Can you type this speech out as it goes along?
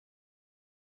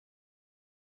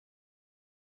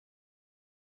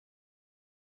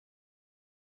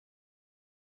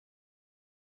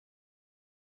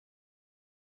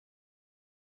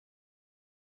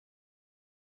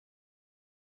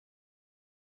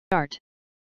Start.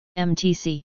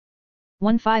 MTC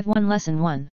 151 Lesson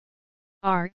 1.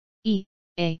 R, E,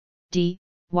 A, D,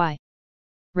 Y.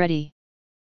 Ready.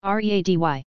 READY.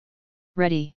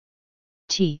 Ready.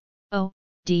 T, O,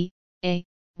 D, A,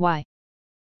 Y.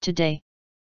 Today.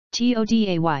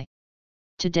 TODAY.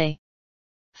 Today.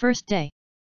 First day.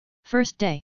 First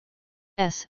day.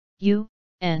 S, U,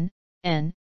 N,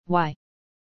 N, Y.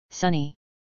 Sunny.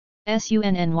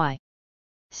 SUNNY.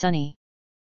 Sunny.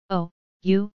 O,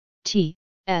 U, T,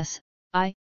 S,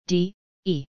 I, D,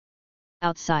 E.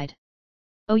 Outside.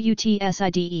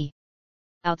 OUTSIDE.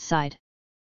 Outside.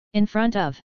 In front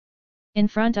of. In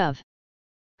front of.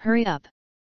 Hurry up.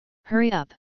 Hurry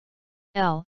up.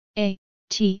 L, A,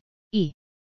 T, E.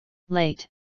 Late.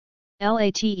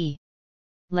 LATE.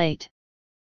 Late.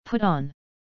 Put on.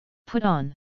 Put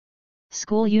on.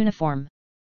 School uniform.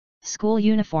 School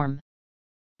uniform.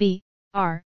 B,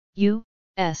 R, U,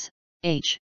 S,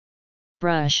 H.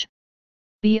 Brush.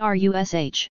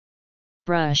 BRUSH.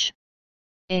 Brush.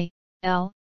 A,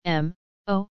 L, M,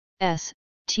 O, S,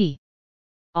 T.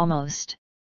 Almost.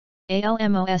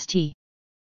 ALMOST.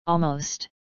 Almost.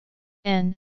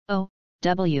 N, O,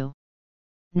 W.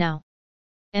 Now.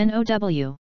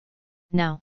 NOW.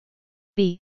 Now.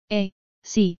 B, A,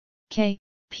 C, K,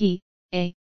 P,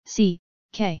 A, C,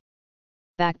 K.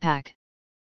 Backpack.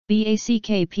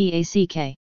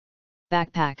 BACK.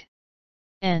 Backpack.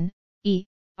 N, E,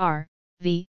 R,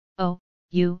 V, O,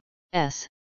 U, S.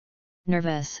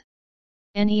 Nervous.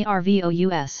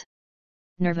 NERVOUS.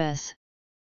 Nervous.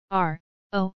 R,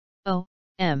 O, O,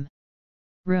 M.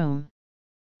 Room.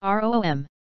 ROOM.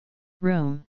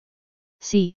 Room.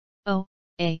 C, O,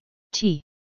 A, T.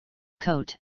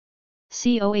 Coat.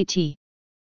 COAT.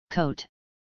 Coat.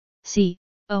 C,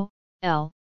 O,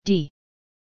 L, D.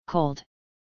 Cold.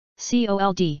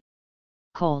 COLD.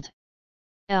 Cold.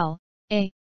 L,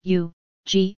 A, U,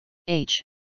 G, H.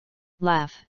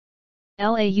 Laugh.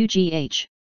 LAUGH.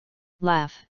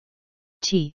 Laugh.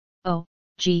 T, O,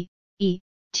 G, E,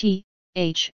 T,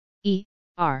 H, E,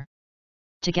 R.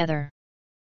 Together.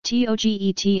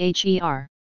 TOGETHER.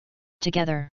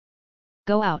 Together.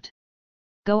 Go out.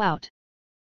 Go out.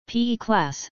 PE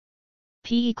class.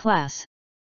 PE class.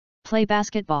 Play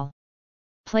basketball.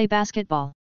 Play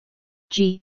basketball.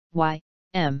 G, Y,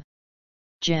 M.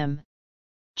 Gym.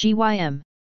 GYM.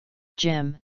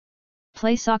 Gym.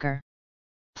 Play soccer.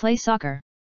 Play soccer.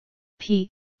 P,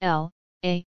 L,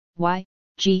 A, Y,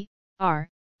 G, R,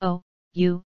 O,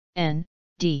 U, N,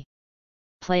 D.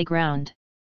 Playground.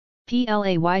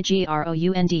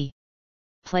 PLAYGROUND.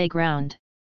 Playground.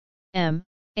 M,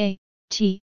 A,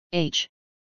 T, H.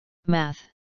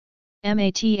 Math.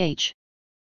 MATH.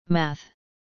 Math.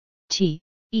 T,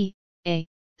 E, A,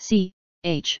 C,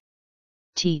 H.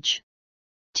 Teach.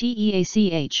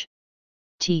 TEACH.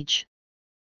 Teach.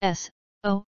 S,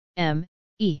 O, M,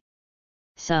 E.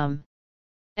 Some.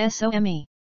 SOME.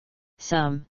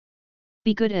 Some.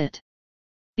 Be good at.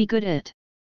 Be good at.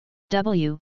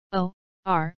 W, O,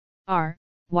 R, R,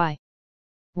 Y.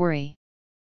 Worry.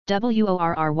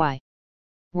 WORRY.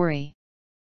 Worry.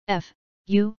 F,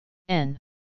 U, N.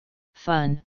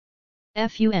 Fun.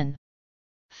 FUN.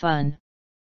 Fun.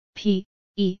 P,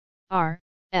 E, R,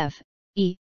 F,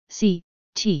 E, C,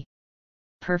 T.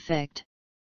 Perfect.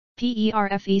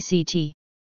 PERFECT.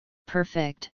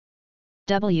 Perfect.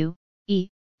 W, E,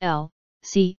 L,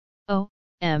 C, O,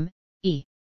 M, E.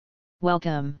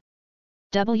 Welcome.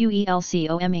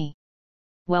 WELCOME.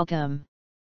 Welcome.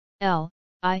 L,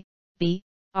 I, B,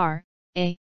 R,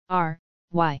 A, R,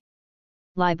 Y.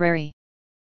 Library.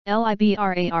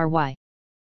 LIBRARY.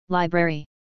 Library.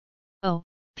 O,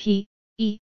 P,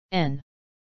 E, N.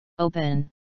 Open.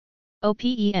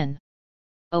 OPEN.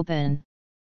 Open.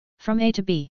 From A to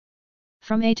B.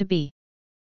 From A to B.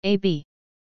 A, B.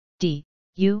 D,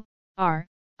 U, R,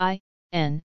 I,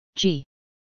 N, G.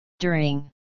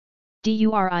 During.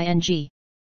 DURING.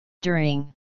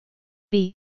 During.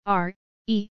 B, R,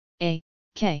 E, A,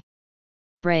 K.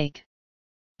 Break.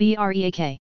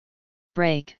 BREAK.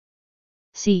 Break.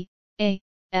 C, A,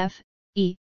 F,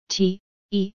 E, T,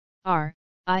 E, R,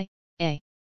 I, A.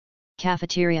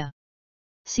 Cafeteria.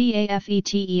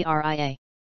 CAFETERIA.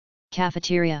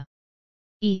 Cafeteria.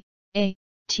 E, A,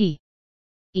 T.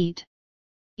 Eat.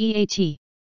 EAT.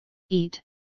 Eat.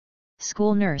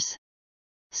 School nurse.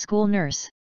 School nurse.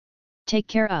 Take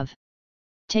care of.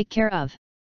 Take care of.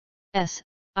 S,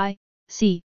 I,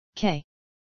 C, K.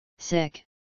 Sick.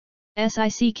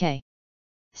 SICK.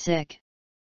 Sick.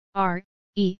 R,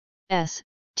 E, S,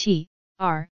 T,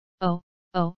 R, O,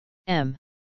 O, M.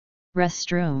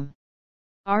 Restroom.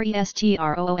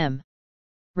 RESTROOM.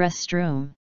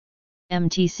 Restroom.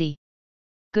 MTC.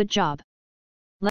 Good job.